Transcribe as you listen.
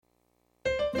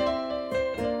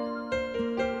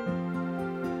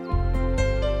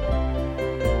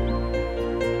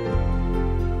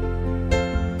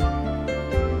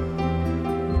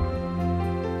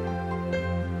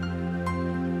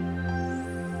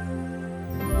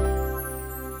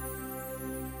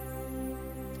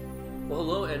Well,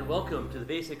 hello and welcome to the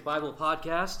Basic Bible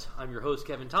Podcast. I'm your host,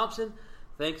 Kevin Thompson.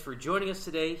 Thanks for joining us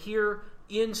today here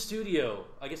in studio.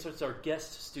 I guess it's our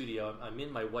guest studio. I'm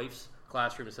in my wife's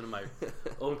classroom instead of my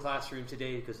own classroom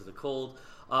today because of the cold.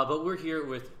 But we're here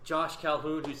with Josh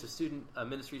Calhoun, who's the student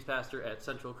ministries pastor at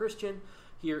Central Christian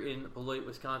here in Beloit,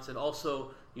 Wisconsin.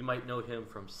 Also, you might know him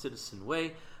from Citizen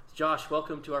Way. Josh,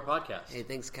 welcome to our podcast. Hey,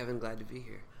 thanks, Kevin. Glad to be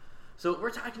here. So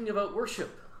we're talking about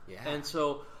worship. Yeah. And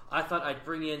so I thought I'd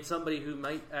bring in somebody who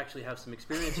might actually have some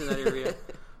experience in that area.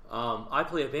 I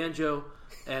play a banjo,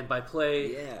 and by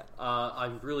play,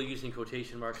 I'm really using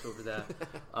quotation marks over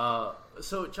that.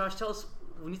 So, Josh, tell us,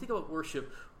 when you think about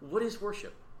worship, what is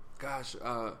worship? Gosh,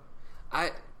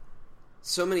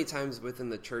 so many times within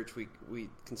the church, we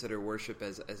consider worship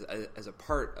as a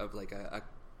part of like a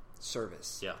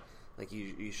service. Yeah. Like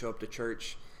you show up to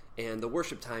church, and the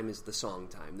worship time is the song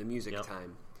time, the music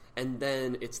time. And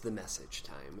then it's the message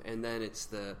time, and then it's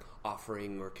the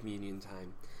offering or communion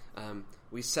time.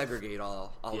 We segregate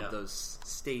all of those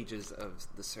stages of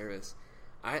the service.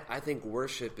 I think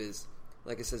worship is,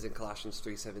 like it says in Colossians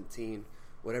 3:17,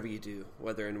 whatever you do,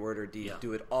 whether in word or deed,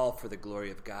 do it all for the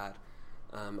glory of God.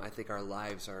 I think our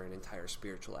lives are an entire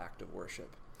spiritual act of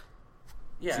worship.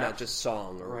 Yeah, it's not just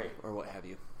song or what have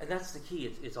you. And that's the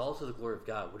key. It's also the glory of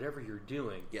God. Whatever you're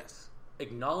doing. Yes.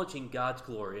 Acknowledging God's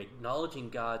glory, acknowledging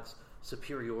God's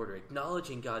superiority,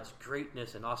 acknowledging God's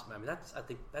greatness and awesome. I mean, I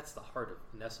think that's the heart of,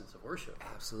 in essence, of worship.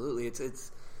 Absolutely.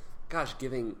 It's kind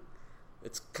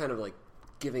of like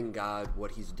giving God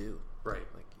what He's due. Right.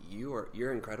 Like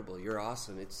you're incredible. You're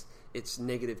awesome. It's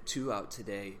 -2 out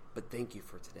today, but thank you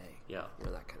for today. Yeah.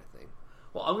 That kind of thing.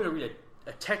 Well, I'm going to read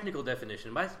a technical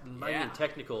definition. My being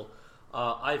technical,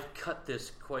 I've cut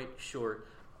this quite short.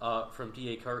 From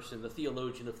D.A. Carson, the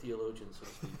theologian of theologians, so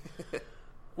to speak.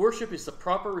 Worship is the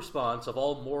proper response of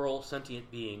all moral,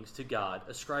 sentient beings to God,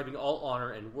 ascribing all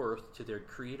honor and worth to their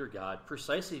Creator God,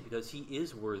 precisely because He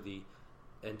is worthy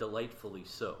and delightfully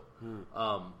so.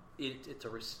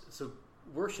 So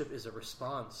worship is a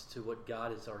response to what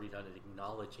God has already done and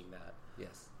acknowledging that.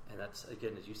 Yes. And that's,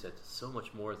 again, as you said, so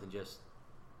much more than just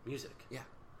music. Yeah,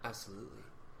 absolutely.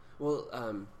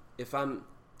 Well, if I'm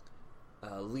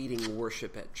leading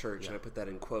worship at church, and I put that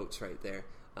in quotes right there.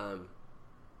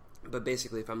 But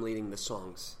basically, if I'm leading the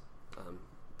songs,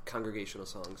 congregational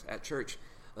songs at church,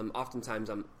 oftentimes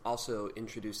I'm also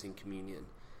introducing communion.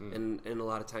 And a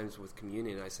lot of times with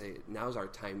communion, I say, now's our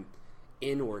time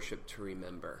in worship to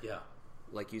remember. Yeah.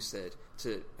 Like you said,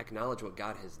 to acknowledge what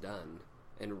God has done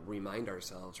and remind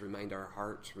ourselves, remind our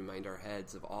hearts, remind our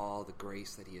heads of all the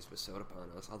grace that He has bestowed upon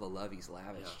us, all the love He's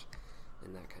lavished. Yeah.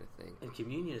 And that kind of thing. And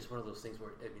communion is one of those things where,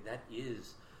 I mean, that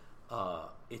is,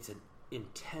 it's an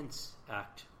intense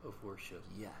act of worship.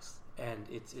 Yes. And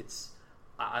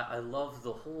I love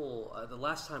the whole, the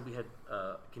last time we had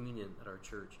communion at our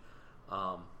church,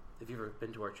 if you've ever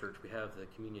been to our church, we have the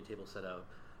communion table set out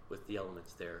with the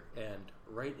elements there. And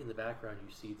right in the background,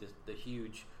 you see the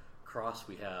huge cross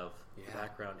we have in the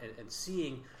background. And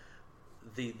seeing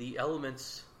the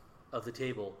elements of the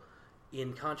table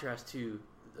in contrast to,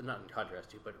 not in contrast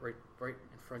to, but right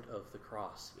in front of the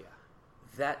cross.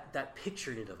 Yeah, that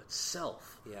picture in and of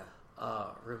itself,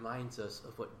 reminds us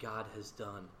of what God has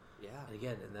done. Yeah, and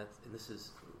again,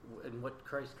 and what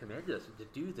Christ commanded us to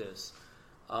do this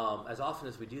as often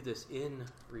as we do this in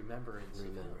remembrance.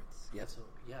 Yeah. So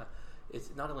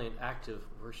it's not only an act of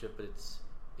worship, but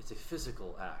it's a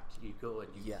physical act. You go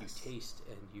and you taste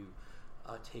and you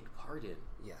take part in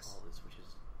all this, which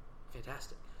is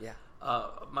fantastic. Yeah.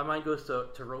 My mind goes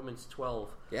to Romans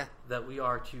 12. Yeah. That we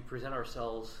are to present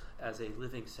ourselves as a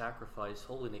living sacrifice,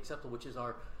 holy and acceptable, which is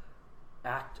our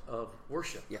act of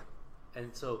worship. Yeah.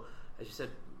 And so, as you said,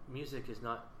 music is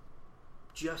not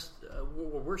just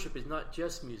worship is not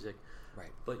just music,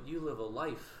 right? But you live a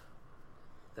life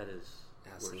that is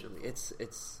absolutely.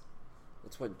 It's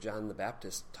what John the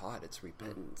Baptist taught. It's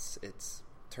repentance. It's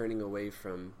turning away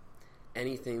from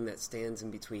anything that stands in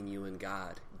between you and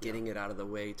God, getting it out of the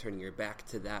way, turning your back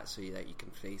to that so that you can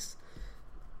face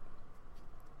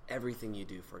everything you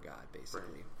do for God,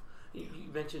 basically. Right. You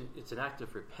mentioned it's an act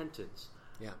of repentance.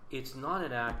 Yeah. It's not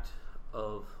an act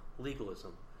of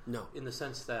legalism. No. In the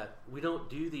sense that we don't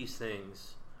do these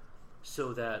things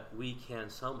so that we can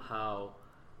somehow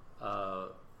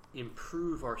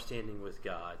improve our standing with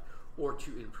God or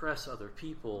to impress other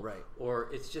people. Right. Or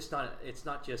it's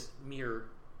not just mere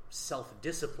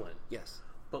self-discipline. Yes.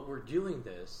 But we're doing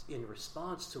this in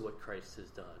response to what Christ has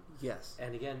done. Yes.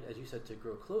 And again, as you said, to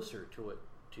grow closer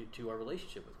to our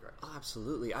relationship with Christ. Oh,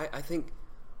 absolutely. I think,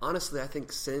 honestly,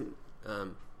 sin,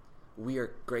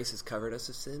 grace has covered us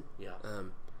of sin. Yeah.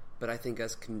 But I think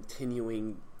us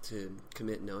continuing to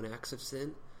commit known acts of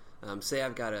sin. Say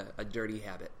I've got a dirty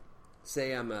habit.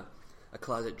 Say I'm a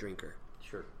closet drinker.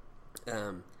 Sure.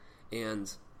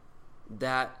 And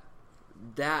that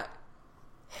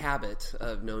habit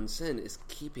of known sin is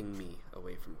keeping me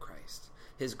away from Christ.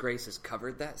 His grace has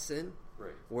covered that sin,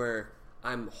 right, where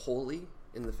I'm holy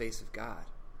in the face of God.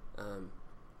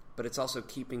 But it's also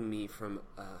keeping me from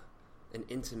an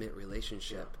intimate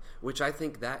relationship, which I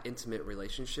think that intimate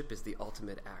relationship is the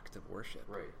ultimate act of worship.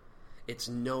 Right. It's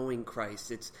knowing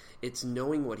Christ. It's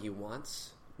knowing what he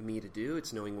wants me to do.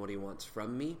 It's knowing what he wants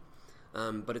from me.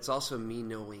 But it's also me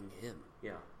knowing him.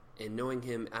 Yeah. And knowing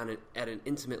him at an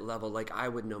intimate level, like I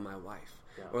would know my wife,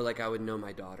 or like I would know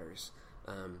my daughters.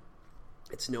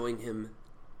 It's knowing him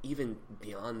even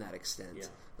beyond that extent. Yeah.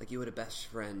 Like you would a best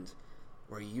friend,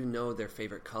 where you know their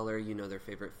favorite color, you know their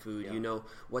favorite food, you know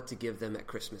what to give them at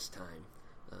Christmas time.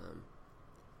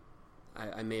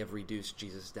 I may have reduced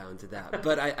Jesus down to that,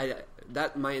 but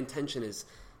that my intention is,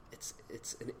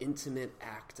 it's an intimate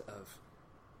act of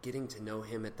getting to know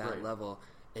him at that level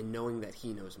and knowing that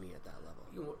he knows me at that level.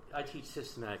 You know, I teach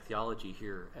systematic theology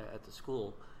here at the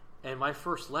school, and my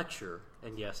first lecture,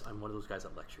 and yes, I'm one of those guys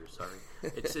that lectures,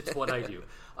 sorry. It's what I do.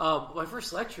 My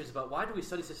first lecture is about why do we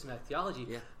study systematic theology?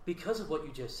 Yeah. Because of what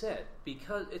you just said.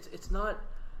 Because it's not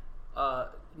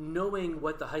knowing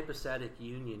what the hypostatic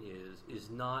union is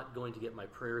not going to get my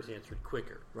prayers answered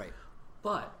quicker. Right.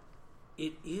 But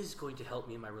it is going to help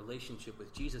me in my relationship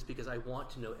with Jesus, because I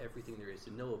want to know everything there is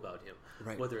to know about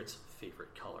him, whether it's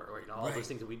favorite color or all those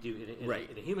things that we do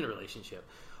in a human relationship.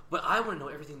 But I want to know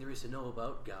everything there is to know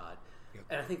about God,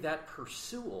 and I think that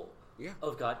pursuit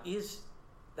of God is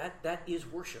that is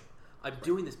worship. I'm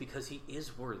doing this because he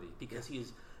is worthy, because he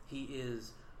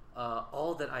is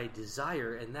all that I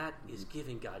desire, and that is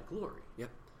giving God glory. Yep,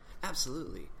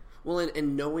 absolutely. Well,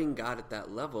 and knowing God at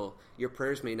that level, your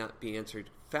prayers may not be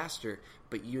answered faster,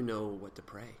 but you know what to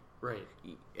pray. Right.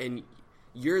 And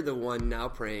you're the one now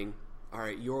praying, all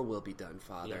right, your will be done,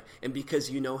 Father. Yeah. And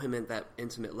because you know him at that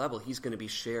intimate level, he's going to be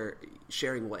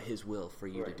sharing what his will for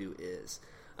you to do is.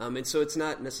 And so it's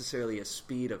not necessarily a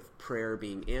speed of prayer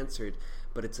being answered,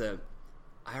 but it's I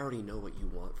already know what you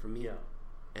want from me,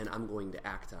 and I'm going to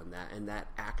act on that. And that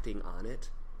acting on it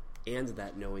and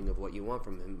that knowing of what you want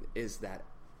from him is that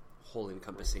whole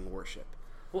encompassing worship.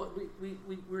 Well, we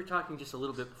were talking just a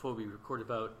little bit before we recorded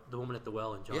about the woman at the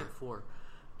well in John 4.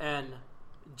 And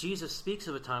Jesus speaks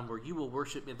of a time where you will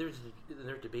worship me.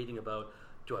 They're debating about,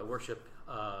 do I worship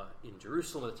in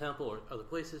Jerusalem at the temple or other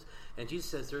places? And Jesus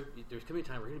says there's coming a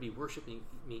time where you're going to be worshiping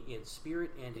me in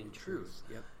spirit and in truth.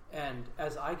 Yep. And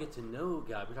as I get to know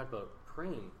God, we talked about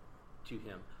praying to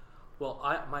him. Well,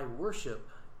 my worship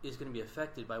is going to be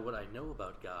affected by what I know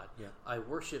about God. Yeah. I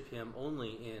worship him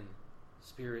only in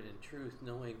spirit and truth,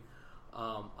 knowing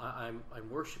I'm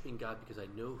worshiping God because I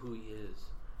know who he is,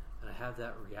 and I have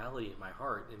that reality in my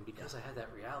heart, and because I have that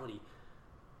reality,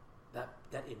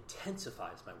 that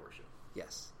intensifies my worship.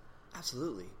 Yes,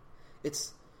 absolutely.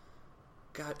 It's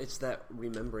God. It's that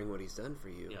remembering what he's done for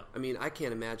you. Yeah. I mean, I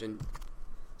can't imagine.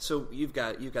 So you've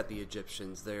got the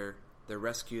Egyptians. They're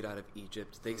rescued out of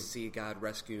Egypt. They see God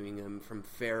rescuing them from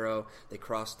Pharaoh. They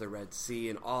cross the Red Sea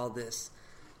and all this,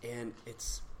 and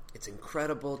it's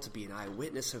incredible to be an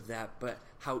eyewitness of that, but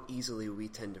how easily we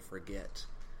tend to forget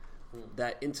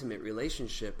that intimate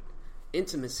relationship.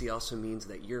 Intimacy also means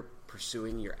that you're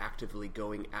actively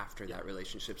going after that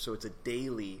relationship. So it's a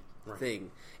daily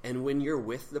thing. And when you're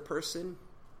with the person,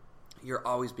 you're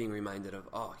always being reminded of,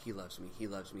 oh, he loves me, he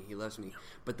loves me, he loves me.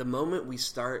 But the moment we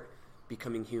start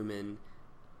becoming human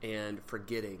and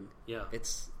forgetting,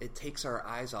 it takes our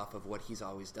eyes off of what he's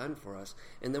always done for us,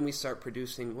 and then we start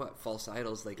producing false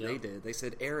idols like they did. They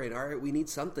said, Aaron, all right, we need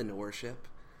something to worship,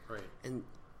 right? And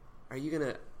are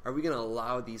we gonna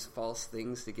allow these false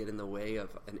things to get in the way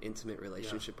of an intimate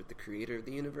relationship with the Creator of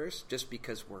the universe just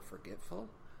because we're forgetful?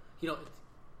 You know,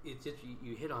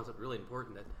 you hit on something really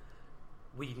important, that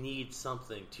we need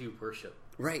something to worship.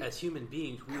 Right. As human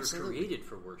beings, we were created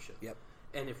for worship. Yep.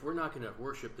 And if we're not going to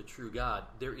worship the true God,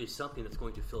 there is something that's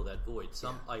going to fill that void,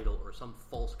 some idol or some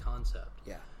false concept.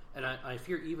 Yeah. And I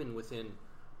fear even within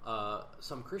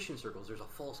some Christian circles, there's a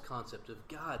false concept of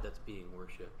God that's being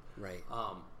worshipped. Right.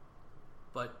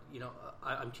 But,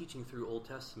 I'm teaching through Old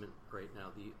Testament right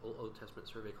now, the Old Testament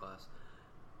survey class,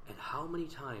 and how many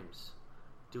times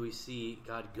do we see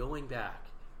God going back?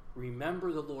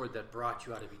 Remember the Lord that brought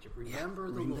you out of Egypt.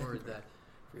 Remember the Lord that...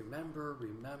 Remember.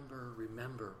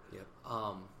 Yep.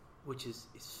 Which is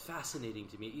fascinating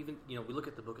to me. Even, we look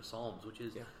at the book of Psalms, which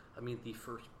is, the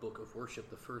first book of worship,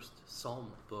 the first psalm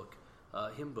book,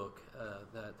 hymn book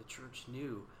that the church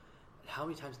knew. And how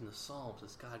many times in the Psalms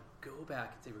does God go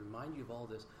back and say, remind you of all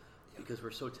this? Because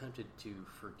we're so tempted to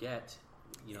forget.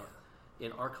 You know,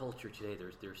 in our culture today,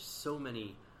 there's so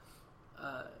many.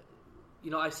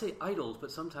 I say idols,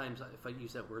 but sometimes if I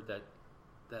use that word,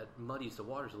 that muddies the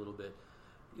waters a little bit.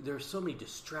 There are so many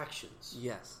distractions.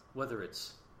 Yes. Whether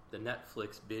it's the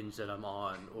Netflix binge that I'm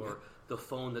on, or the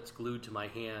phone that's glued to my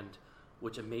hand,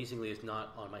 which amazingly is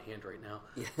not on my hand right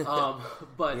now.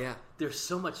 But there's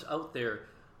so much out there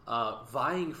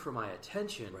vying for my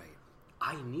attention. Right.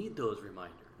 I need those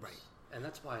reminders. Right. And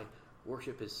that's why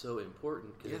worship is so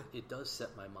important, because it does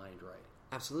set my mind right.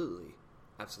 Absolutely.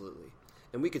 Absolutely.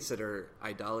 And we consider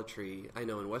idolatry, I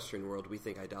know in Western world we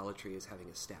think idolatry is having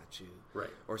a statue. Right.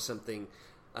 Or something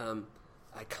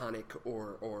iconic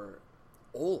or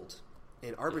old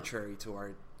and arbitrary to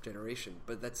our generation.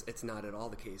 But it's not at all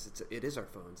the case. It is our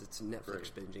phones. It's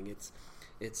Netflix binging.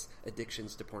 It's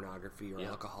addictions to pornography or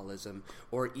alcoholism,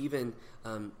 or even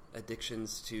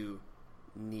addictions to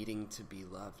needing to be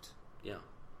loved. Yeah.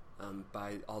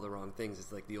 By all the wrong things.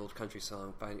 It's like the old country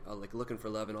song, like looking for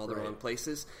love in all the wrong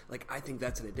places. Like, I think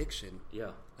that's an addiction.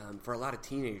 Yeah. For a lot of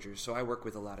teenagers. So I work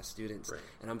with a lot of students,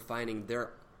 and I'm finding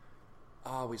they're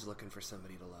always looking for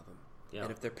somebody to love them. Yeah.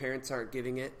 And if their parents aren't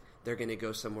giving it, they're going to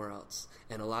go somewhere else.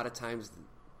 And a lot of times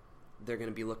they're going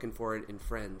to be looking for it in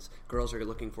friends. Girls are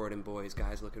looking for it in boys.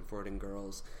 Guys looking for it in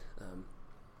girls.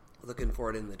 Looking for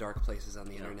it in the dark places on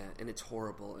the internet. And it's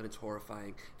horrible, and it's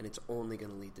horrifying, and it's only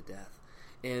going to lead to death.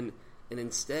 And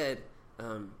instead,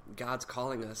 God's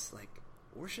calling us, like,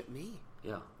 worship me.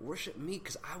 Yeah. Worship me,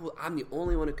 because I'm the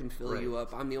only one who can fill you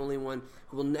up. I'm the only one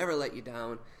who will never let you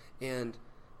down. And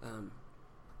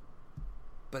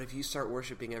but if you start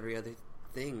worshiping every other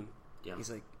thing,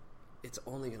 he's like, it's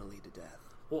only going to lead to death.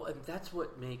 Well, and that's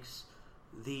what makes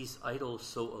these idols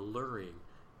so alluring,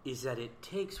 is that it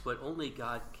takes what only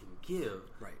God can give,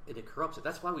 and it corrupts it.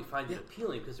 That's why we find it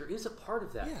appealing, because there is a part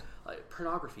of that.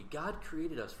 Pornography. God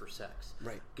created us for sex.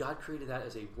 Right. God created that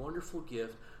as a wonderful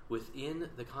gift within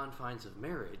the confines of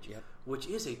marriage, which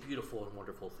is a beautiful and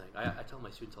wonderful thing. I tell my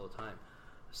students all the time,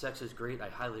 sex is great. I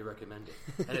highly recommend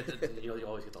it. And you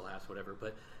always get the laughs, whatever.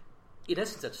 But in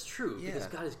essence, that's true, because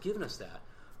God has given us that.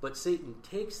 But Satan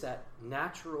takes that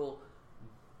natural,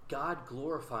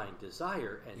 God-glorifying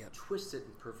desire and twists it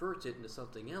and perverts it into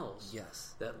something else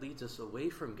that leads us away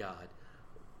from God.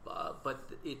 But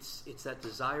it's that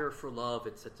desire for love,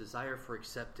 it's that desire for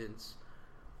acceptance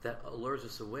that allures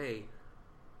us away.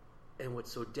 And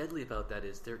what's so deadly about that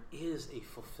is there is a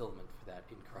fulfillment for that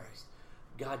in Christ.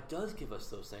 God does give us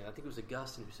those things. I think it was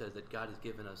Augustine who said that God has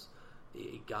given us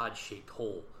a God-shaped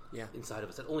hole inside of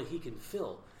us that only He can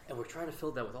fill. And we're trying to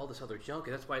fill that with all this other junk,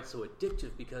 and that's why it's so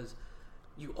addictive, because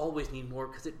you always need more,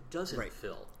 because it doesn't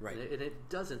fill, and it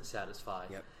doesn't satisfy,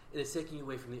 and it's taking you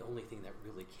away from the only thing that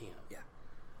really can. Yeah.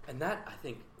 And that, I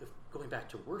think, going back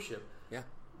to worship,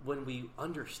 when we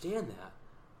understand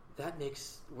that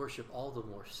makes worship all the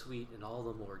more sweet and all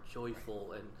the more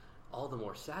joyful and all the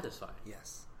more satisfying.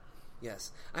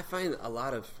 Yes. I find a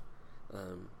lot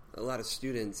of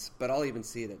students, but I'll even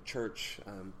see it at church.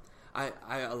 I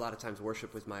a lot of times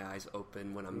worship with my eyes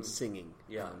open when I'm singing.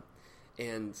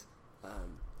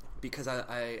 Because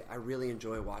I really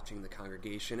enjoy watching the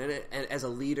congregation, and as a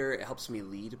leader, it helps me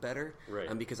lead better.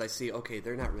 Because I see, okay,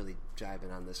 they're not really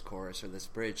jiving on this chorus or this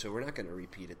bridge, so we're not going to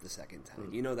repeat it the second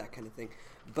time. That kind of thing.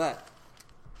 But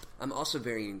I'm also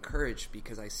very encouraged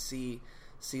because I see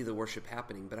the worship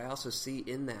happening, but I also see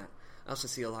in that, a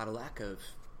lot of lack of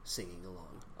singing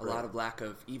along, a lot of lack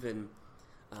of even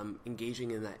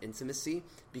engaging in that intimacy,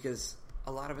 because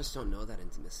a lot of us don't know that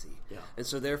intimacy. And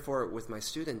so therefore, with my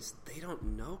students, they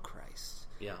don't know Christ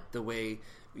the way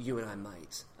you and I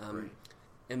might.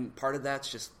 And part of that's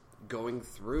just going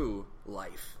through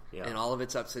life and all of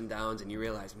its ups and downs, and you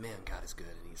realize, man, God is good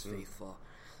and He's faithful.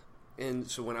 And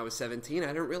so when I was 17, I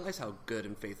didn't realize how good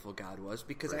and faithful God was,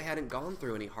 because I hadn't gone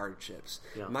through any hardships.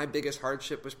 My biggest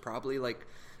hardship was probably like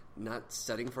not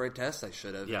studying for a test I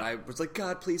should have. And I was like,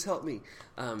 God, please help me.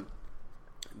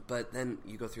 But then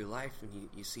you go through life and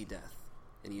you see death,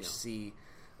 and you see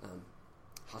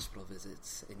hospital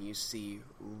visits, and you see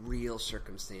real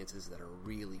circumstances that are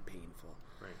really painful.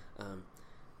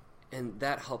 And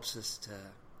that helps us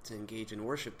to engage in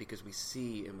worship, because we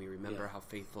see and we remember how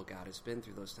faithful God has been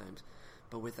through those times.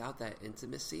 But without that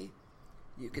intimacy,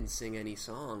 you can sing any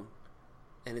song,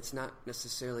 and it's not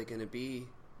necessarily going to be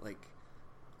like,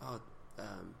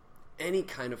 any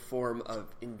kind of form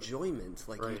of enjoyment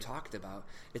like you talked about.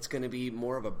 It's going to be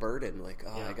more of a burden, like,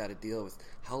 I got to deal with,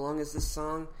 how long is this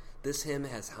song? This hymn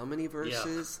has how many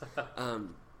verses?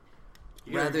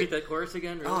 You repeat that chorus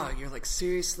again? Really? You're like,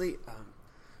 seriously?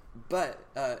 But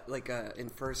in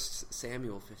 1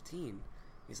 Samuel 15,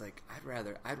 he's like, I'd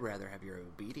rather have your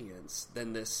obedience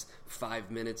than this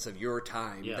 5 minutes of your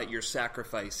time that you're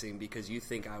sacrificing because you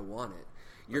think I want it.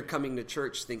 You're coming to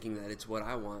church thinking that it's what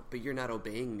I want, but you're not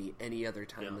obeying me any other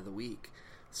time of the week.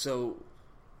 So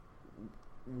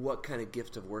what kind of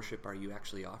gift of worship are you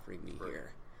actually offering me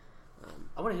here?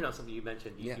 I want to hit on something you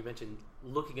mentioned. You mentioned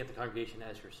looking at the congregation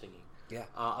as you're singing. Yeah.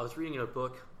 I was reading a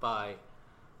book by,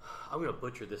 I'm going to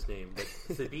butcher this name, but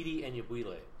Thabiti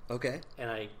Anyabwile. Okay.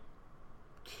 And I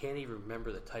can't even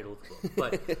remember the title of the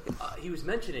book. But he was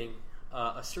mentioning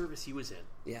a service he was in.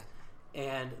 Yeah.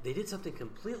 And they did something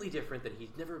completely different that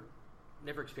he'd never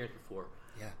experienced before.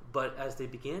 Yeah. But as they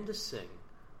began to sing,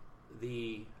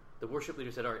 the worship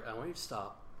leader said, all right, I want you to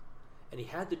stop. And he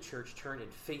had the church turn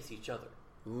and face each other.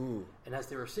 Ooh. And as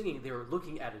they were singing, they were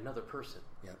looking at another person.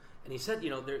 Yeah. And he said,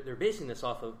 they're basing this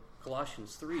off of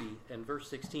Colossians 3 and verse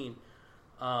 16.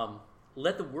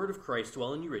 Let the word of Christ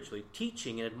dwell in you richly,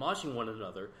 teaching and admonishing one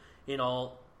another in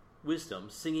all wisdom,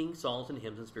 singing psalms and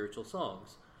hymns and spiritual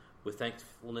songs, with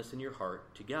thankfulness in your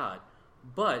heart to God.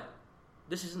 But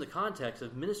this is in the context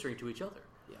of ministering to each other.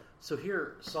 Yeah. So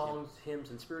here, songs,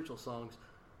 hymns, and spiritual songs,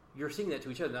 you're singing that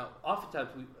to each other. Now, oftentimes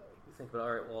we think about,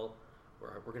 all right, well,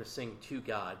 we're going to sing to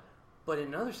God. But in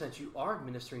another sense, you are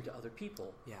ministering to other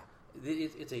people. Yeah.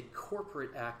 It's a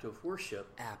corporate act of worship.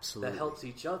 Absolutely. That helps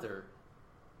each other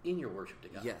in your worship to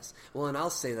God. Yes. Well, and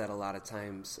I'll say that a lot of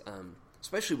times,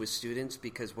 especially with students,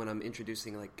 because when I'm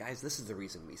introducing, like, guys, this is the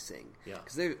reason we sing. Yeah.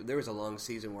 Because there was a long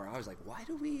season where I was like, why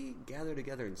do we gather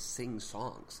together and sing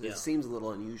songs? Yeah. It seems a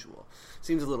little unusual.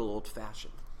 Seems a little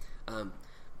old-fashioned.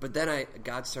 But then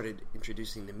God started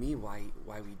introducing to me why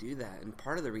we do that, and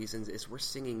part of the reasons is we're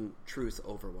singing truth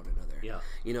over one another. Yeah.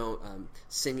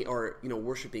 Singing or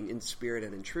worshiping in spirit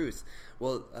and in truth.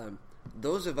 Well,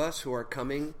 those of us who are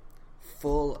coming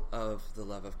full of the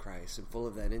love of Christ and full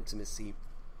of that intimacy,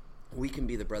 we can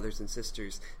be the brothers and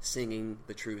sisters singing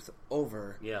the truth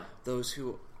over those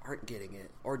who aren't getting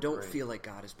it or don't feel like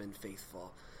God has been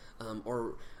faithful,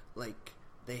 or like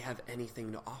they have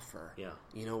anything to offer. Yeah.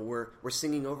 We're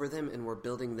singing over them and we're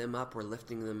building them up, we're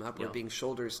lifting them up, we're being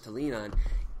shoulders to lean on,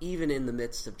 even in the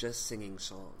midst of just singing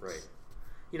songs. Right.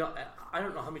 I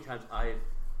don't know how many times I've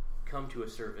come to a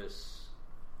service,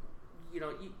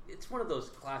 it's one of those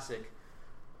classic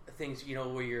things,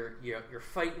 where you're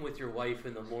fighting with your wife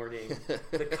in the morning,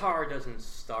 the car doesn't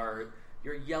start,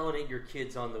 you're yelling at your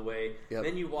kids on the way,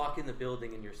 then you walk in the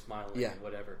building and you're smiling and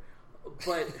whatever.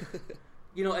 But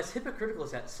as hypocritical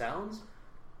as that sounds,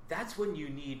 that's when you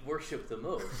need worship the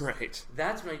most. Right.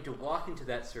 That's when I need to walk into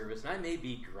that service, and I may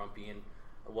be grumpy and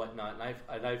whatnot,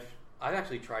 and I've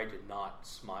actually tried to not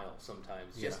smile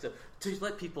sometimes, just to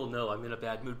let people know I'm in a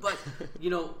bad mood. But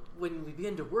when we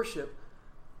begin to worship,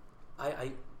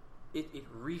 it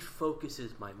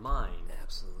refocuses my mind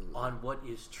on what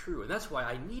is true, and that's why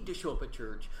I need to show up at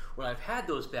church when I've had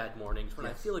those bad mornings, when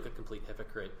I feel like a complete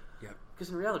hypocrite. Because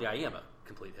in reality, I am a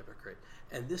complete hypocrite,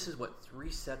 and this is what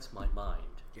resets my mind.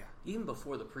 Even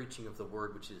before the preaching of the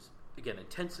word, which is again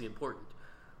intensely important.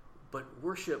 But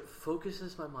worship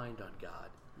focuses my mind on God.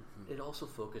 Mm-hmm. It also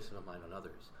focuses my mind on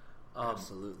others.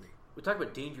 Absolutely. We talk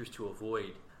about dangers to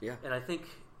avoid. Yeah. And I think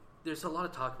there's a lot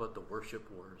of talk about the worship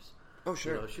wars. Oh,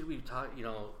 sure. Should we talk?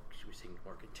 Should we sing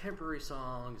more contemporary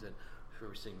songs, and should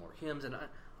we sing more hymns? And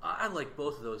I like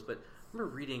both of those. But I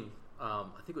remember reading, I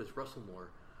think it was Russell Moore,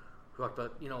 who talked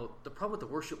about the problem with the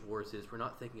worship wars is we're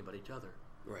not thinking about each other.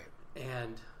 Right.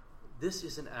 And this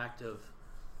is an act of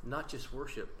not just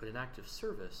worship, but an act of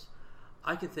service.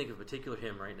 I can think of a particular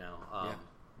hymn right now.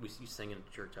 We sang in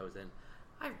a church I was in.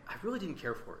 I really didn't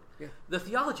care for it. Yeah. The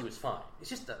theology was fine. It's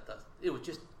just it was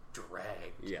just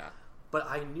dragged. Yeah. But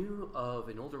I knew of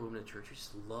an older woman in the church who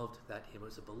just loved that hymn. It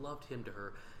was a beloved hymn to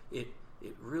her. It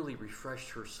really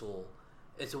refreshed her soul.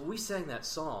 And so when we sang that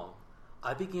song,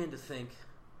 I began to think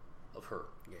of her.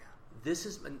 Yeah. This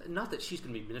is not that she's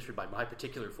going to be ministered by my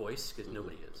particular voice, because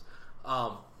nobody is.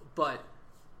 But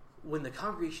when the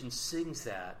congregation sings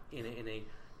that in a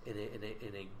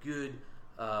good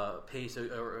pace,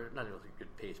 or not a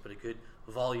good pace, but a good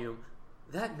volume,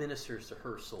 that ministers to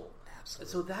her soul. Absolutely.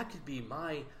 And so that could be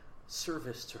my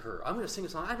service to her. I'm going to sing a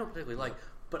song I don't particularly like,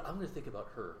 but I'm going to think about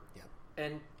her. Yeah.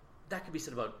 And that could be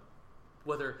said about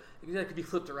whether that could be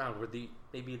flipped around, where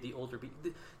maybe the older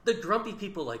the grumpy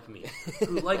people like me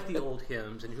who like the old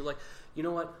hymns and who like,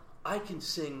 what, I can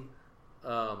sing.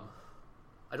 I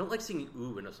don't like singing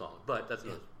 "ooh" in a song, but that's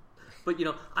another. But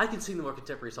I can sing the more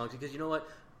contemporary songs because what,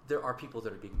 there are people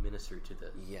that are being ministered to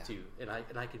to, and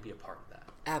I can be a part of that.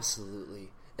 Absolutely,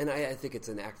 and I think it's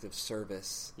an act of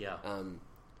service. Yeah.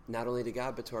 not only to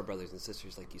God but to our brothers and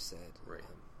sisters, like you said. Right.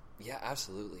 Yeah,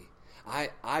 absolutely.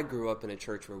 I grew up in a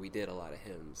church where we did a lot of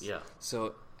hymns. Yeah.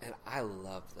 So, and I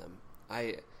love them.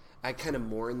 I kind of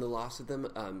mourn the loss of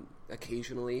them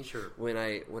occasionally. Sure. When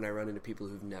I run into people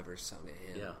who've never sung a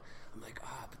hymn. Yeah. I'm like,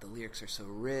 but the lyrics are so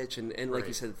rich, and like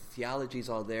you said, the theology's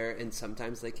all there, and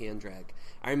sometimes they can drag.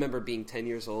 I remember being 10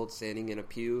 years old, standing in a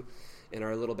pew in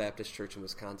our little Baptist church in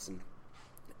Wisconsin,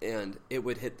 and it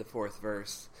would hit the fourth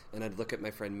verse, and I'd look at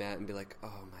my friend Matt and be like,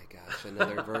 oh my gosh,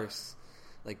 another verse.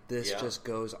 Like, this just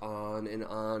goes on,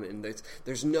 and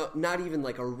there's not even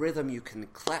like a rhythm you can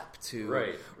clap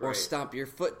to or stomp your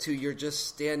foot to. You're just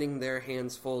standing there,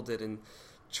 hands folded, and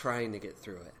trying to get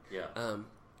through it. Yeah.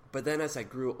 But then as I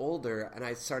grew older and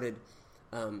I started,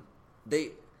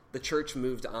 the church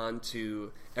moved on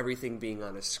to everything being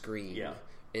on a screen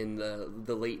in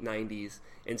the late 90s.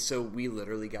 And so we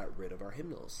literally got rid of our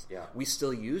hymnals. Yeah. We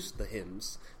still used the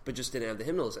hymns, but just didn't have the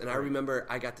hymnals. And I remember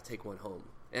I got to take one home.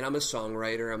 And I'm a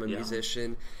songwriter, I'm a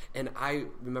musician. And I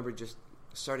remember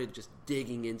started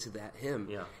digging into that hymn.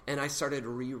 Yeah. And I started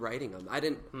rewriting them.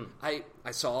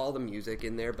 I saw all the music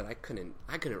in there, but I couldn't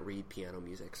read piano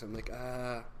music. So I'm like,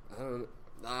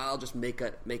 I'll just make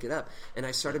it up. And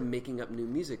I started making up new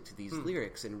music to these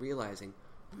lyrics and realizing,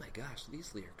 oh my gosh,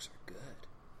 these lyrics are good.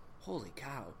 Holy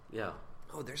cow. Yeah.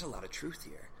 Oh, there's a lot of truth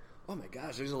here. Oh my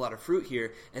gosh, there's a lot of fruit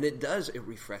here. And it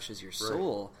refreshes your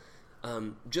soul.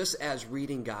 Just as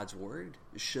reading God's word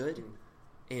should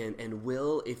and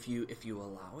will if you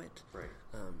allow it. Right.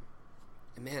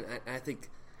 And man, I think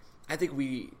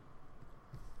we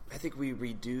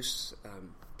reduce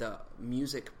the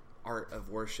music art of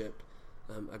worship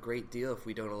a great deal if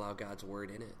we don't allow God's word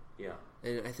in it. Yeah.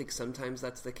 And I think sometimes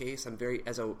that's the case.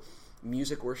 As a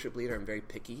music worship leader, I'm very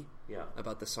picky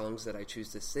about the songs that I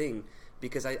choose to sing,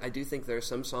 because I do think there are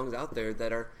some songs out there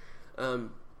that are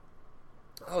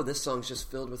this song's just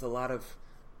filled with a lot of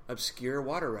obscure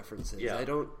water references. Yeah. I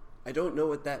don't know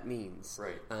what that means.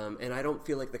 Right. And I don't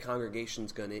feel like the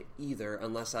congregation's going to either,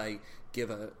 unless I give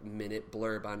a minute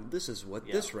blurb on this is what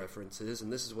this reference is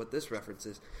and this is what this reference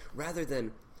is, rather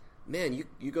than, man,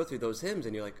 you go through those hymns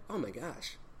and you're like, oh my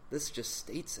gosh, this just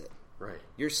states it. Right.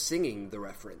 You're singing the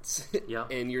reference.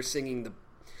 And you're singing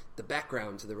the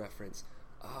background to the reference.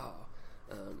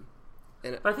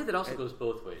 But I think that also goes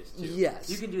both ways, too. Yes.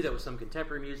 You can do that with some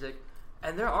contemporary music,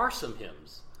 and there are some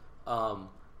hymns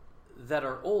that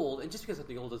are old, and just because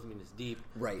something old doesn't mean it's deep.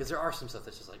 Right. Because there are some stuff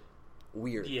that's just like...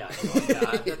 weird. Yeah.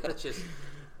 That's just...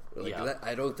 That,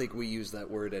 I don't think we use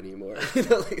that word anymore.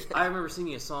 I remember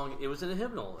singing a song, it was in a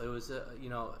hymnal. It was,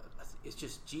 it's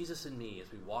just Jesus and me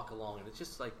as we walk along, and it's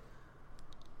just like,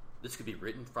 this could be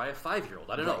written by a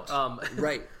 5-year-old. I don't know.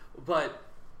 Right. But...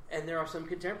 And there are some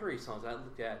contemporary songs I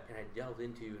looked at and I delved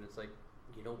into, and it's like,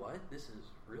 you know what? This is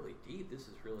really deep. This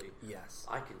is really... Yes.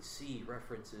 I can see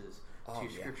references to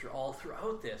Scripture all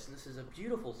throughout this, and this is a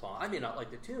beautiful song. I may not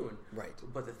like the tune, right,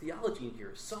 but the theology in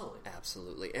here is solid.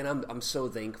 Absolutely. And I'm so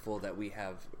thankful that we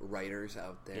have writers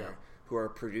out there who are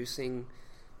producing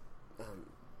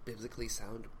biblically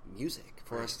sound music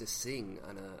for us to sing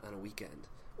on a weekend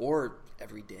or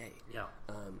every day. Yeah.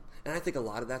 And I think a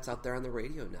lot of that's out there on the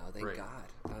radio now, thank God.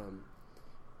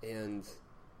 And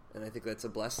I think that's a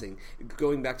blessing.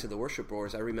 Going back to the worship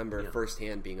roars, I remember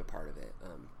firsthand being a part of it.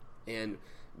 And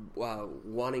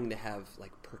wanting to have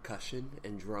like percussion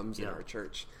and drums in our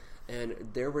church. And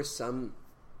there were some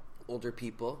older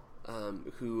people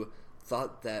who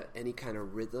thought that any kind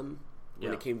of rhythm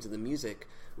when it came to the music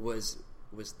was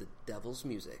the devil's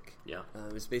music. Yeah.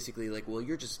 It was basically like, well,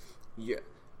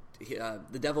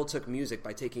 the devil took music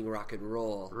by taking rock and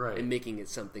roll and making it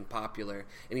something popular.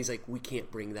 And he's like, we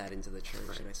can't bring that into the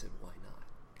church. And I said, why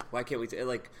not? Why can't we?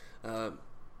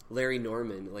 Larry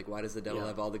Norman, like, why does the devil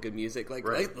have all the good music? Like,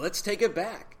 let's take it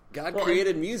back. God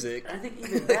created music. I think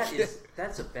even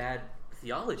that's a bad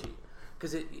theology,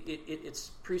 because it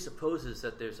presupposes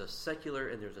that there's a secular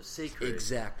and there's a sacred.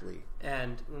 Exactly.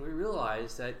 And when we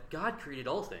realize that God created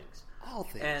all things,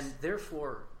 and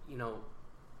therefore,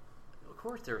 of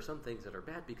course, there are some things that are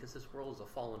bad because this world is a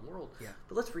fallen world. Yeah.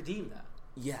 But let's redeem that.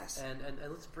 Yes. And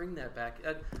let's bring that back.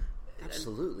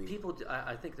 Absolutely. And people,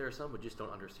 I think there are some who just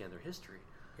don't understand their history.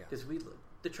 Because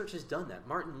the church has done that.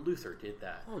 Martin Luther did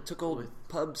that. Oh, it took old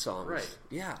pub songs. Right.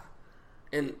 Yeah.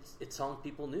 And it's songs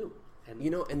people knew. And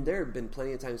and there have been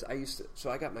plenty of times so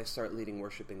I got my start leading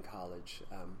worship in college.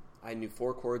 I knew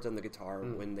 4 chords on the guitar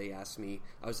when they asked me.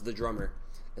 I was the drummer,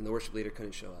 and the worship leader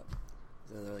couldn't show up.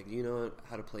 So they're like, do you know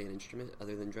how to play an instrument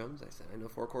other than drums? I said, I know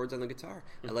 4 chords on the guitar.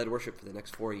 I led worship for the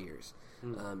next 4 years.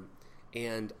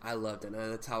 And I loved it,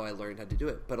 and that's how I learned how to do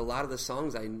it. But a lot of the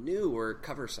songs I knew were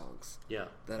cover songs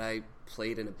that I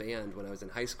played in a band when I was in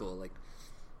high school, like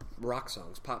rock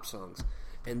songs, pop songs.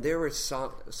 And there were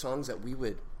songs that we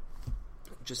would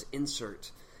just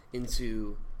insert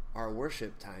into our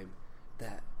worship time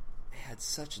that had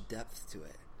such depth to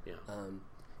it. Yeah.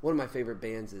 One of my favorite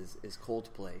bands is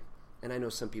Coldplay, and I know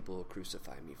some people will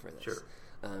crucify me for this. Sure.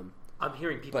 I'm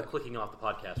hearing people clicking off the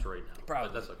podcast right now.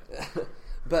 Probably. But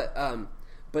that's okay.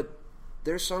 But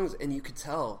there's songs, and you could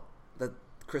tell that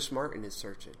Chris Martin is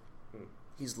searching.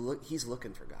 He's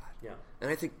looking for God. Yeah. And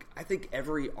I think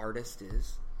every artist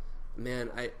is.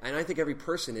 Man, I think every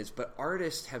person is, but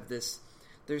artists have this.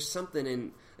 There's something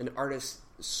in an artist's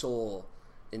soul,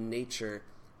 in nature,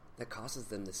 that causes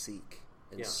them to seek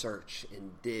and search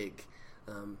and dig,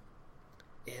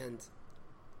 and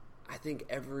I think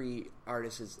every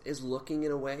artist is looking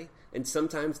in a way, and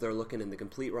sometimes they're looking in the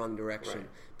complete wrong direction, right.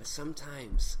 But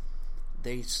sometimes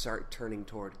they start turning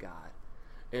toward God.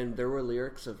 And there were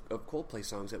lyrics of Coldplay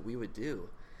songs that we would do,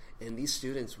 and these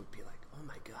students would be like, oh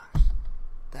my gosh,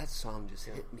 that song just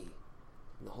hit me.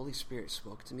 And the Holy Spirit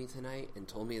spoke to me tonight and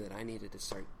told me that I needed to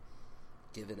start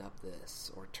giving up this,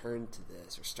 or turn to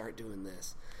this, or start doing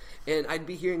this. And I'd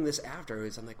be hearing this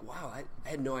afterwards. I'm like, wow, I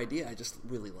had no idea. I just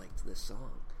really liked this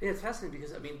song. Yeah, it's fascinating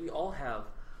because, I mean, we all have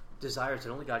desires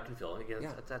that only God can fill. Again,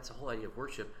 that's the whole idea of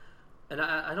worship. And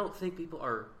I don't think people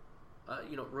are,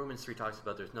 Romans 3 talks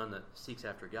about there's none that seeks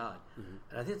after God. Mm-hmm.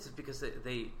 And I think it's because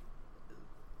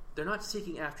they're not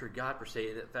seeking after God per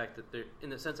se, in the fact that they're, in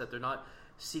the sense that they're not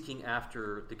seeking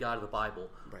after the God of the Bible,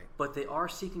 right. But they are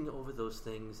seeking over those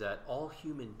things that all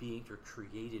human beings are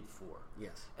created for.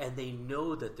 Yes. And they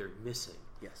know that they're missing.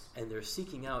 Yes. And they're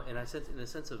seeking out, and I sense, in a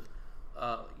sense of,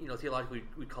 theologically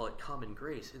we call it common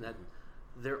grace, in that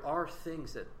there are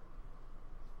things that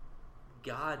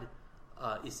God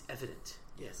is evident.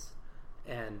 Yes.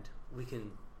 And we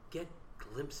can get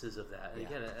glimpses of that. And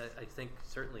again, I think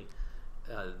certainly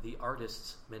the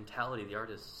artist's mentality, the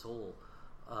artist's soul,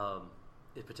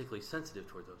 is particularly sensitive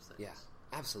toward those things.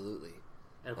 Yeah, absolutely.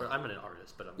 And I'm not an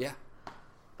artist, but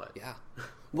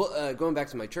Well, going back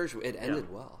to my church, it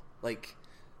ended well.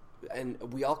 And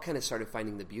we all kind of started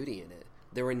finding the beauty in it.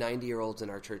 There were 90-year-olds in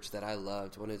our church that I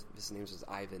loved. One of his names was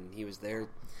Ivan. He was there,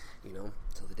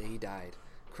 till the day he died.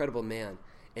 Incredible man.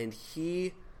 And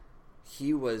he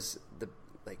was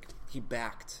he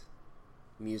backed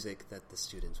music that the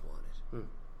students wanted.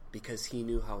 Because he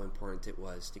knew how important it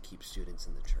was to keep students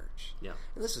in the church. Yeah.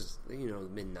 And this is, the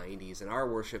mid-90s, and our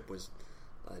worship was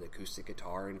an acoustic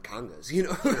guitar and congas,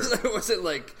 Sure. It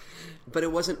wasn't but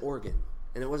it wasn't organ,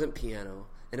 and it wasn't piano,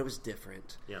 and it was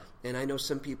different. Yeah. And I know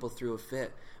some people threw a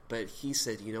fit, but he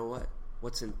said, you know what?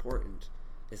 What's important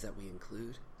is that we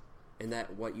include, and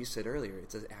that what you said earlier,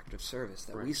 it's an act of service,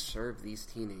 that we serve these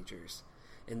teenagers,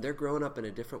 and they're growing up in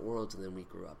a different world than we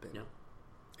grew up in. Yeah.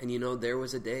 And there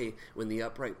was a day when the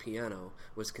upright piano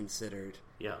was considered,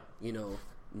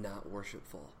 not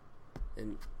worshipful.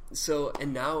 And so,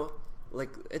 and now,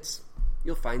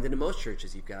 you'll find it in most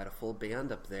churches, you've got a full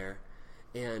band up there.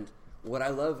 And what I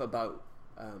love about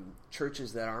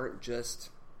churches that aren't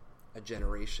just a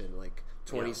generation,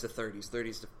 20s to 30s,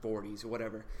 30s to 40s, or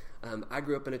whatever. I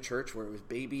grew up in a church where it was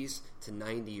babies to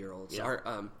 90-year-olds. Yeah.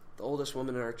 The oldest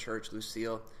woman in our church,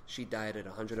 Lucille, she died at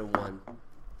 101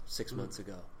 6 months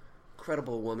ago.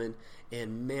 Incredible woman,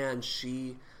 and man,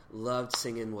 she loved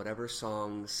singing whatever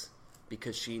songs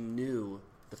because she knew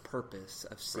the purpose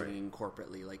of singing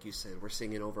corporately. Like you said, we're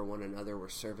singing over one another, we're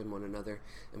serving one another,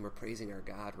 and we're praising our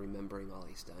God, remembering all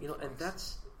He's done. And us.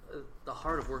 That's the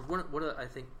heart of worship. One of I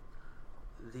think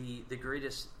the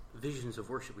greatest visions of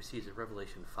worship we see is in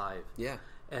Revelation 5. Yeah,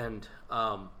 and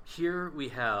here we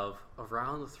have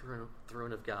around the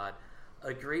throne of God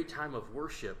a great time of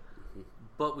worship.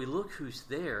 But we look who's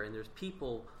there, and there's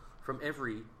people from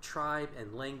every tribe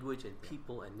and language and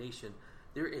people and nation.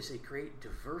 There is a great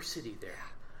diversity there.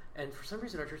 Yeah. And for some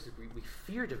reason, our churches, we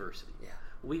fear diversity. Yeah.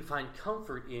 We find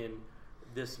comfort in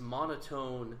this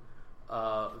monotone,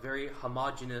 very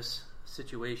homogenous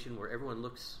situation where everyone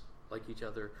looks like each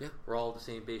other. Yeah. We're all the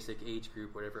same basic age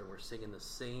group, whatever, and we're singing the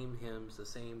same hymns, the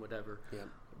same whatever. Yeah.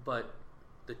 But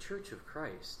the Church of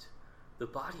Christ, the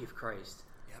body of Christ,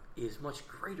 is much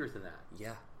greater than that.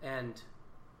 Yeah. And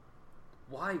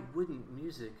why wouldn't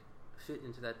music fit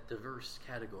into that diverse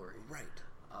category? Right.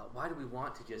 Why do we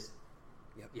want to just...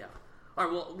 Yep. Yeah. All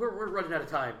right, well, we're running out of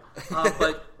time.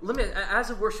 But let me, as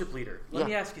a worship leader, let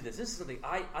me ask you this. This is something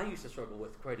I used to struggle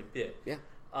with quite a bit. Yeah.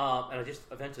 And I just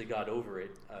eventually got over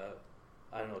it.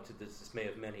 I don't know, to the dismay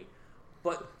of many.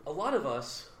 But a lot of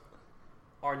us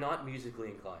are not musically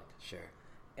inclined. Sure.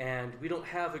 and we don't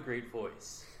have a great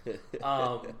voice.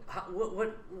 What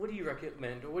do you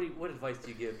recommend, or what advice do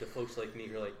you give to folks like me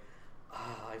who are like,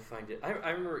 I find it... I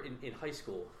remember in high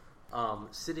school,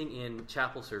 sitting in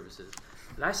chapel services,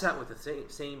 and I sat with the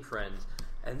same friends,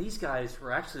 and these guys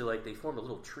were actually like, they formed a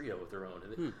little trio of their own,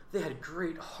 and they had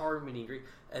great harmony,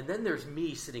 and then there's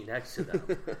me sitting next to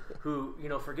them, who,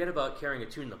 forget about carrying a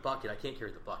tune in the bucket. I can't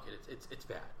carry the bucket. It's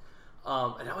bad.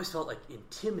 And I always felt like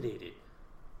intimidated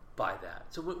by that.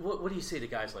 So what do you say to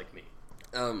guys like me?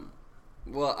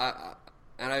 Well,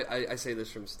 I say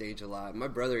this from stage a lot. My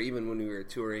brother, even when we were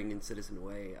touring in Citizen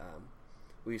Way,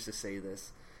 we used to say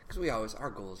this, because our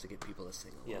goal is to get people to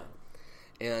sing along.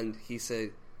 Yeah. And he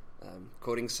said,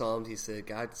 quoting Psalms, he said,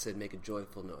 God said, make a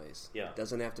joyful noise. Yeah. It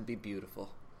doesn't have to be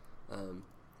beautiful. And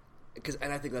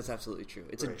I think that's absolutely true.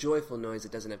 It's right. A joyful noise.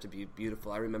 It doesn't have to be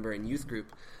beautiful. I remember in youth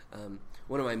group,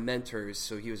 one of my mentors,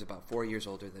 so he was about 4 years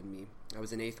older than me. I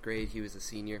was in 8th grade. He was a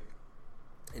senior.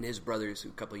 And his brothers, who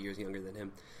a couple of years younger than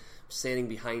him, standing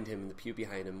behind him in the pew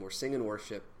behind him, were singing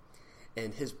worship.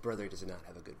 And his brother does not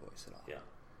have a good voice at all. Yeah.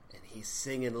 And he's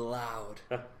singing loud.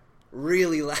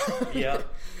 Really loud. Yeah.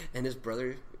 And his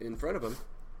brother in front of him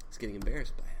is getting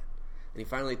embarrassed by it. And he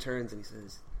finally turns and he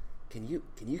says, Can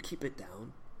you keep it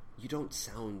down? You don't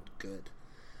sound good.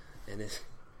 And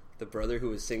the brother who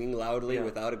was singing loudly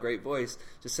without a great voice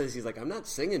just says, he's like, I'm not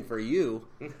singing for you.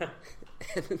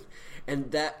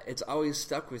 and that, it's always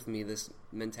stuck with me, this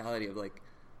mentality of like,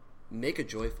 make a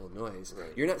joyful noise.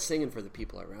 Right. You're not singing for the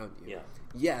people around you. Yeah.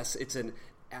 Yes, it's an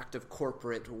act of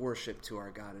corporate worship to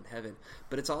our God in heaven,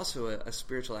 but it's also a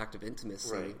spiritual act of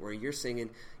intimacy, right, where you're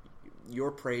singing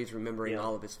your praise, remembering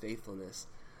all of his faithfulness.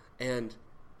 And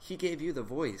he gave you the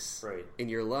voice in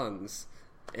your lungs,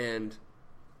 and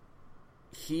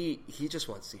he just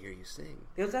wants to hear you sing.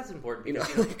 Because that's important.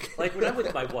 Because, like when I'm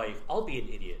with my wife, I'll be an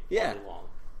idiot all day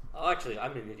long. Actually,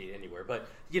 I'm an idiot anywhere, but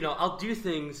I'll do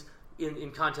things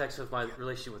in context of my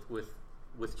relationship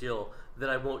with Jill that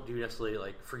I won't do necessarily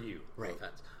like for you. Right. No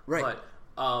offense. Right.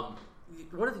 But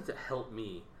one of the things that helped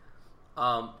me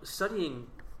studying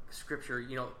Scripture,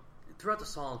 throughout the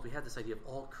Psalms, we had this idea of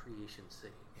all creation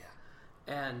singing. Yeah.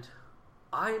 And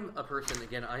I'm a person.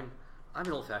 Again, I'm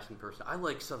an old-fashioned person. I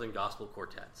like Southern gospel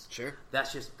quartets. Sure.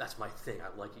 That's my thing.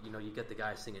 I like it. You get the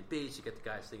guys singing bass, you get the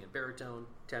guys singing baritone,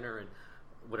 tenor, and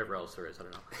whatever else there is. I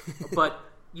don't know. But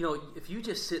if you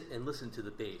just sit and listen to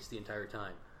the bass the entire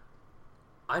time,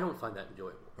 I don't find that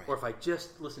enjoyable. Right. Or if I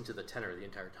just listen to the tenor the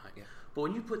entire time. Yeah. But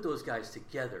when you put those guys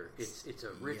together, it's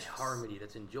a rich harmony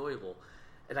that's enjoyable.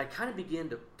 And I kind of began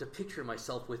to picture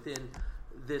myself within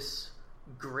this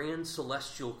grand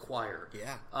celestial choir.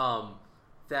 Yeah.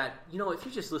 That, if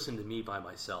you just listen to me by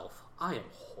myself, I am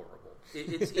horrible.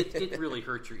 It really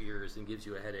hurts your ears and gives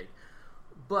you a headache.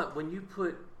 But when you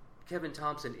put Kevin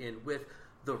Thompson in with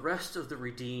the rest of the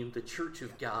redeemed, the Church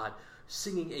of God,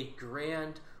 singing a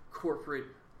grand corporate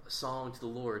song to the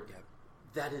Lord,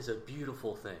 that is a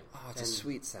beautiful thing. Oh, it's a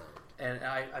sweet sound. And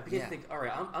I began to think, all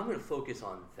right, I'm going to focus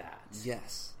on that.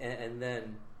 Yes. And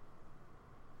then,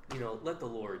 let the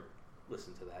Lord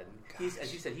listen to that. And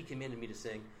as you said, he commanded me to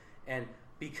sing. And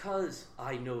because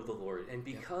I know the Lord, and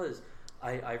because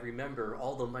I remember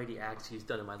all the mighty acts he's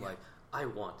done in my life, I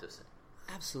want to sing.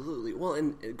 Absolutely. Well,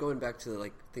 and going back to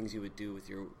like things you would do with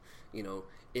your,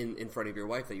 in front of your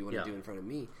wife that you want to do in front of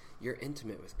me, you're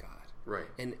intimate with God. Right.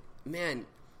 And man,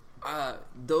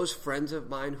 those friends of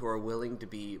mine who are willing to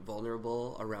be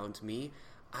vulnerable around me,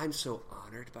 I'm so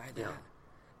honored by that.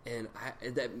 Yeah. And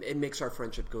it makes our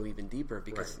friendship go even deeper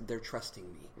because they're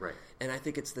trusting me. Right. And I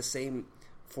think it's the same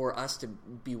for us to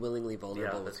be willingly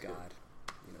vulnerable with God. Good.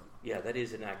 Yeah, that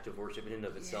is an act of worship in and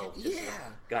of itself.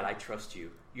 God, I trust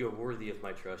you. You're worthy of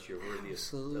my trust. You're worthy of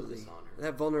this honor.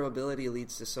 That vulnerability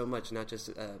leads to so much, not just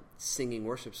singing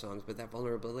worship songs, but that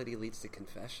vulnerability leads to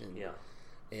confession. Yeah.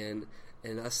 And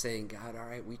us saying, God, all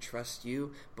right, we trust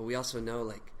you, but we also know,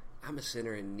 like, I'm a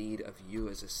sinner in need of you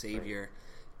as a Savior.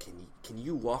 Right. Can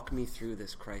you walk me through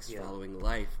this Christ-following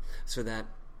life so that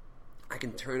I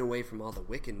can turn away from all the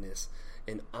wickedness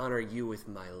and honor you with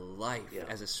my life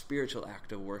as a spiritual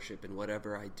act of worship in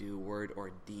whatever I do, word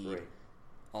or deed,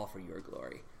 all for your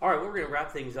glory. All right, we're going to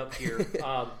wrap things up here.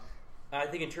 I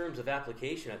think in terms of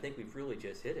application, I think we've really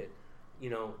just hit it.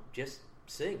 Just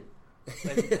sing.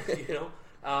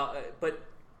 But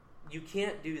you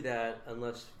can't do that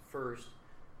unless first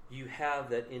you have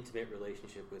that intimate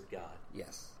relationship with God.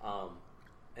 Yes.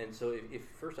 And so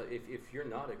if you're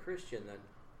not a Christian, then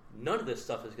none of this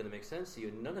stuff is going to make sense to you,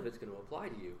 and none of it's going to apply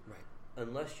to you,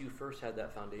 unless you first had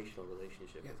that foundational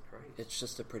relationship with Christ. It's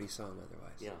just a pretty song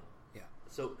otherwise. Yeah.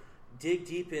 So dig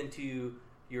deep into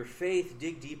your faith,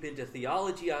 dig deep into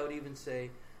theology, I would even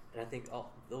say. And I think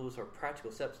those are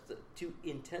practical steps to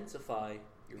intensify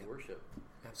your worship.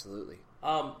 Absolutely.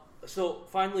 So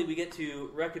finally, we get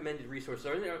to recommended resources.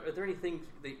 Are there any things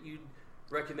that you'd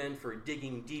recommend for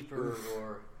digging deeper?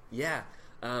 Or Yeah.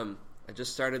 I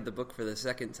just started the book for the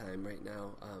second time right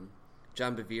now.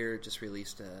 John Bevere just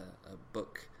released a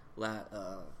book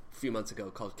a few months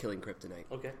ago called Killing Kryptonite.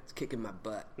 Okay. It's kicking my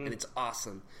butt, and it's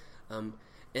awesome. And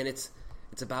it's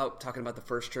about talking about the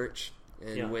first church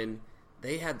and when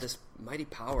they had this mighty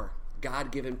power,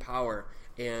 God-given power,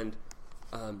 and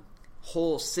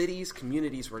whole cities,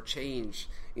 communities were changed.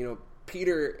 You know,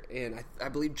 Peter and I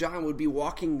believe John would be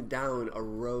walking down a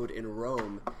road in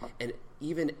Rome, and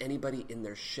even anybody in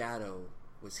their shadow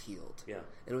was healed. Yeah.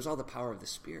 And it was all the power of the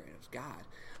Spirit. It was God.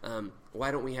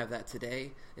 Why don't we have that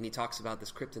today? And he talks about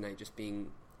this kryptonite just being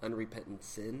unrepentant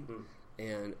sin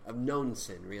and of known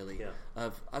sin, really,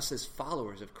 of us as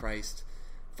followers of Christ,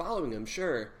 following him,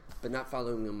 sure, but not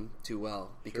following him too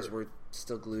well because we're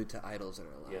still glued to idols in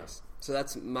our lives. So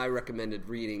that's my recommended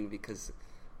reading because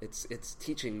it's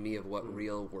teaching me of what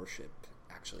real worship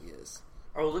actually is.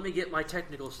 Oh, let me get my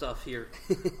technical stuff here.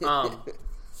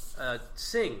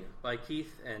 Sing by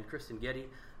Keith and Kristen Getty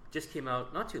just came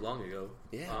out not too long ago.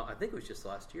 I think it was just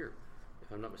last year,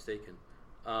 if I'm not mistaken.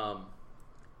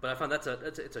 But I found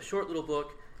it's a short little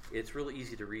book. It's really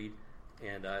easy to read,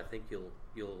 and I think you'll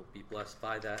be blessed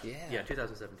by that. Yeah,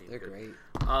 2017. They're great.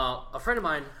 A friend of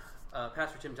mine,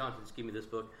 Pastor Tim Johnson, just gave me this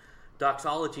book,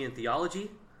 Doxology and Theology,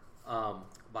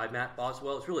 by Matt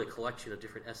Boswell. It's really a collection of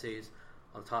different essays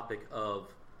on the topic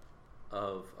of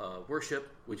worship,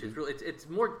 which is really it's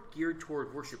more geared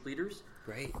toward worship leaders.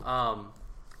 Great.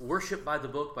 Worship by the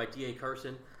Book by D.A.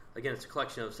 Carson. Again, it's a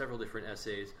collection of several different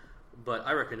essays, but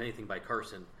I recommend anything by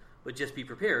Carson. But just be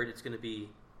prepared; it's going to be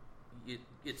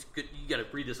it's good. You got to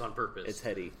read this on purpose. It's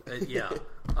heady. I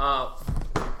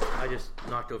just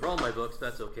knocked over all my books.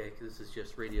 That's okay because this is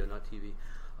just radio, not TV.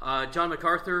 John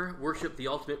MacArthur, Worship: The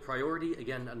Ultimate Priority.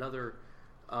 Again, another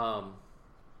good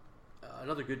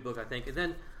book, I think. And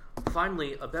then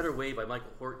finally, A Better Way by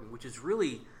Michael Horton, which is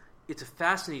really, it's a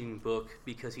fascinating book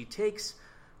because he takes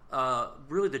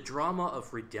really the drama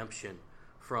of redemption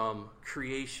from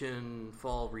creation,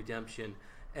 fall, redemption,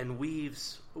 and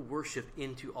weaves worship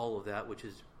into all of that, which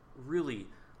is really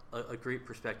a great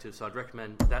perspective. So I'd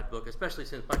recommend that book, especially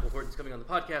since Michael Horton's coming on the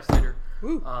podcast later.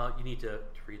 You need to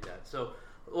read that. So,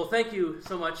 well, thank you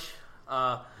so much,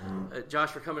 Josh,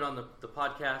 for coming on the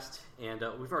podcast. And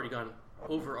we've already gone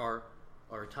over our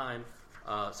time.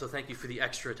 So thank you for the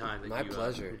extra time. My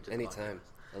pleasure. Anytime.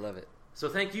 I love it. So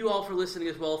thank you all for listening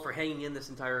as well, for hanging in this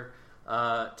entire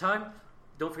time.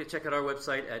 Don't forget to check out our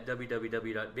website at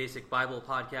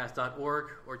www.basicbiblepodcast.org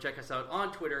or check us out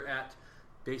on Twitter at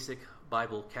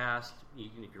basicbiblecast. You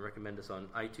can recommend us on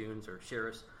iTunes or share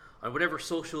us on whatever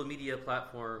social media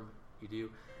platform you do.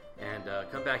 And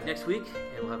come back next week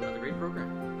and we'll have another great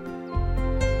program.